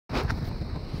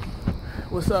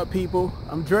What's up, people?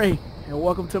 I'm Dre, and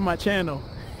welcome to my channel.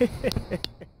 What's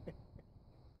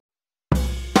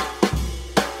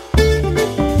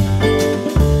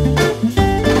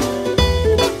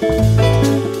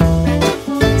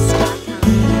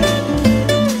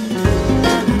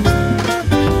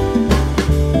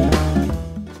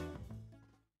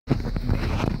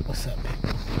up, people?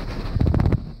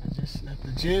 I just left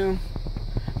the gym,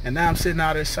 and now I'm sitting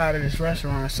out this side of this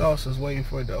restaurant, Salsa's, waiting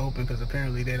for it to open because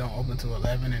apparently they don't open till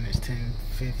 11 and it's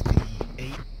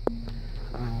 10:58.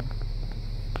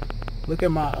 Look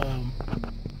at my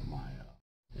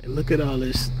look at all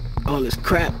this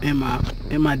crap in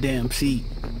my damn seat,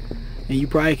 and you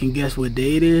probably can guess what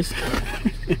day it is.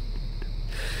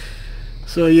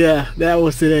 So yeah, that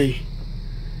was today.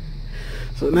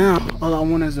 So now all I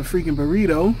want is a freaking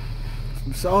burrito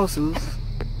from Salsa's.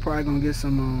 Probably gonna get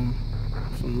some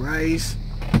rice,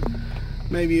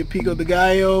 maybe a pico de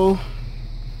gallo,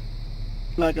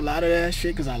 like a lot of that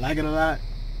shit because I like it a lot.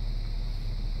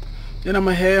 Then I'm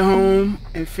gonna head home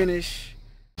and finish.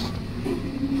 Empty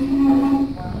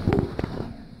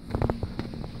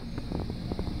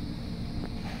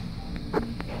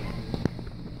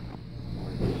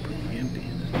in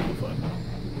this motherfucker.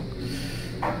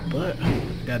 But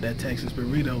got that Texas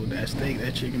burrito, that steak,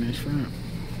 that chicken and shrimp.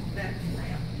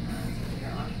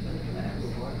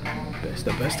 That's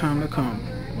the best time to come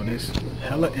when it's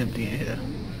hella empty in here.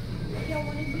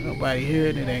 Nobody here,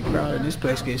 it ain't crowded. This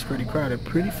place gets pretty crowded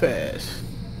pretty fast.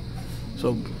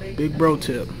 So big bro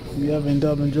tip, if you ever in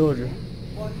Dublin, Georgia,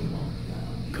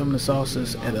 come to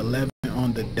Salsa's at 11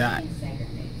 on the dot.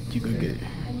 You can get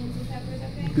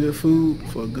good food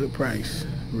for a good price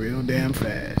real damn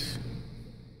fast.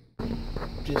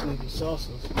 Just leaving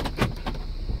Salsa's.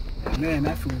 Man,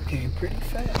 that food came pretty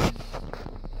fast.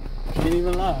 Can't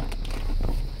even lie.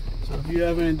 So if you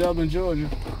ever in Dublin, Georgia,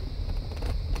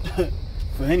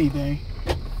 for anything,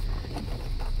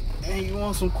 and you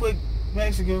want some quick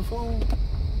Mexican food,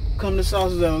 come to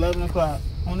Salsa's at 11 o'clock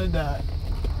on the dot.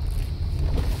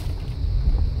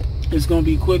 It's gonna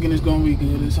be quick and it's gonna be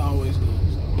good. It's always good.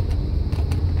 So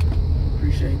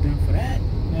appreciate them for that.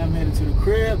 Now I'm headed to the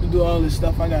crib to do all this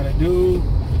stuff I gotta do.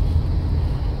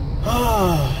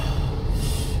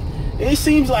 It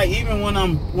seems like even when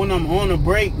I'm on a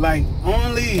break, like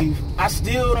on leave, I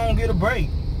still don't get a break.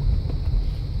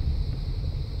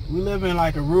 We live in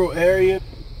like a rural area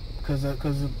because I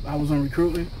was on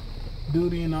recruiting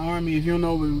duty in the Army. If you don't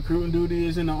know what recruiting duty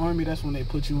is in the Army, that's when they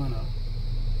put you in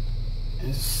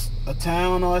a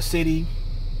town or a city,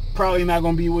 probably not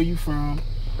gonna be where you from,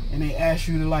 and they ask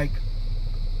you to like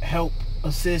help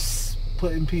assist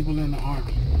putting people in the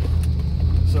Army.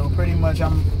 So pretty much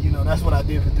that's what I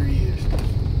did for 3 years.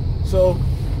 So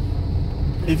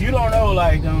if you don't know,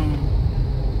 like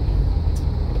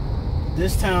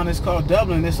this town is called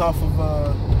Dublin. It's off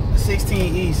of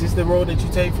 16 East. It's the road that you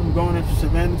take from going from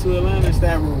Savannah to Atlanta. It's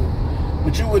that road.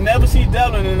 But you would never see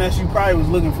Dublin unless you probably was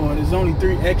looking for it. There's only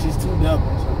 3 exits to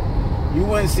Dublin. So you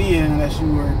wouldn't see it unless you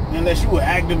were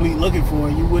actively looking for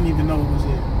it. You wouldn't even know it was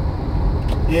it.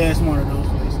 Yeah, it's one of those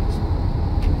places.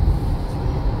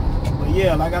 But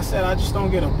yeah, like I said, I just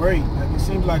don't get a break. Like it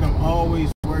seems like I'm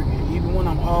always working. Even when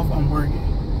I'm off, I'm working.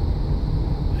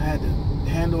 I had to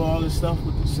handle all this stuff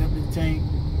with the septic tank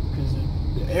because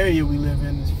the area we live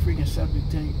in is a freaking septic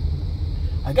tank.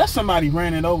 I guess somebody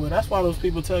ran it over. That's why those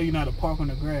people tell you not to park on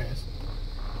the grass.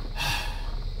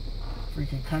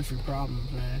 Freaking country problems,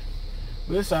 man.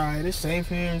 But it's alright. It's safe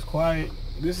here. It's quiet.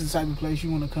 This is the type of place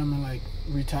you want to come and like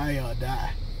retire or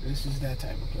die. This is that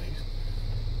type of place.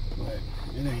 But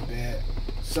it ain't bad.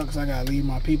 Sucks I gotta leave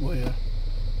my people here.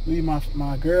 Leave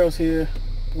my girls here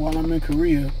while I'm in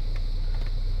Korea.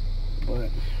 But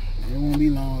it won't be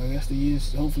long. I guess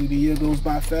hopefully the year goes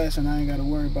by fast and I ain't gotta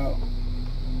worry about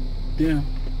them.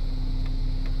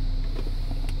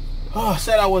 I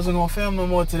said I wasn't gonna film no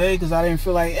more today because I didn't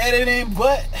feel like editing,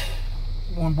 but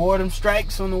when boredom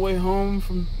strikes on the way home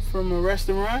from a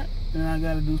restaurant, then I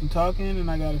gotta do some talking and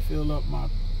I gotta fill up my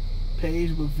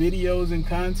page with videos and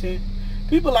content.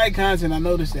 People like content. I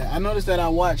noticed that. I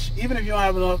watch, even if you don't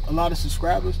have a lot of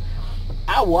subscribers,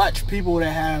 I watch people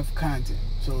that have content.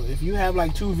 So if you have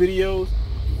like 2 videos,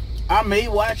 I may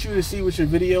watch you to see what your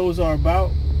videos are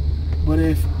about. But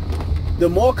if the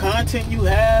more content you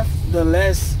have, the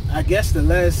less I guess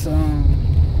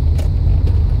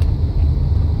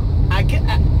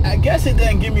it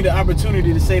doesn't give me the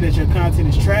opportunity to say that your content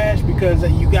is trash because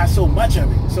you got so much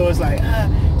of it. So it's like,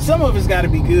 some of it's got to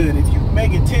be good. If you're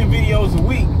making 10 videos a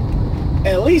week,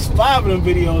 at least 5 of them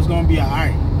videos gonna be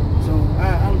alright. So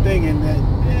I'm thinking that,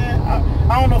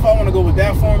 I don't know if I want to go with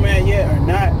that format yet or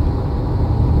not.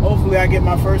 Hopefully hopefully I get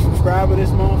my first subscriber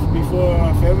this month before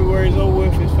February is over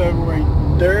with. It's February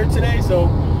 3rd today, so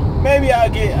maybe I'll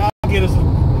get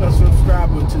a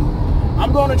subscriber or two.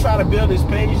 I'm gonna try to build this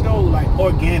page though, like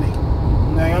organic.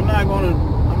 Like I'm not gonna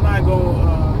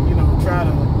you know,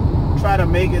 try to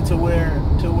make it to where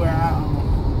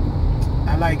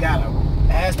I like gotta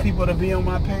ask people to be on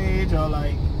my page or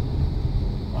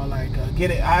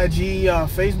get an IG or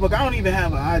Facebook. I don't even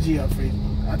have an IG or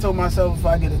Facebook. I told myself if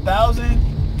I get 1,000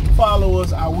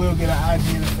 followers, I will get an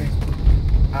IG and a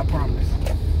Facebook. I promise.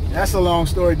 That's a long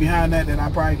story behind that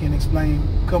I probably can explain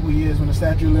a couple years when the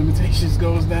statute of limitations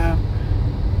goes down.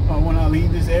 Or when I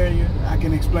leave this area, I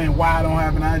can explain why I don't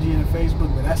have an IG and a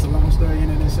Facebook, but that's a long story in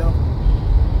and itself.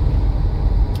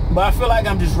 But I feel like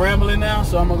I'm just rambling now,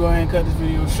 so I'm going to go ahead and cut this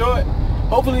video short.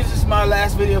 Hopefully this is my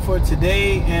last video for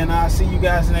today, and I'll see you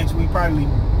guys next week, probably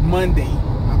Monday.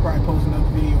 I'll probably post another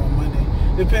video on Monday,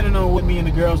 depending on what me and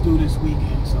the girls do this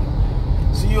weekend. So,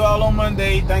 see you all on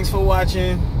Monday. Thanks for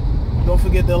watching. Don't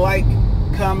forget to like,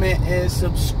 comment, and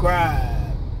subscribe.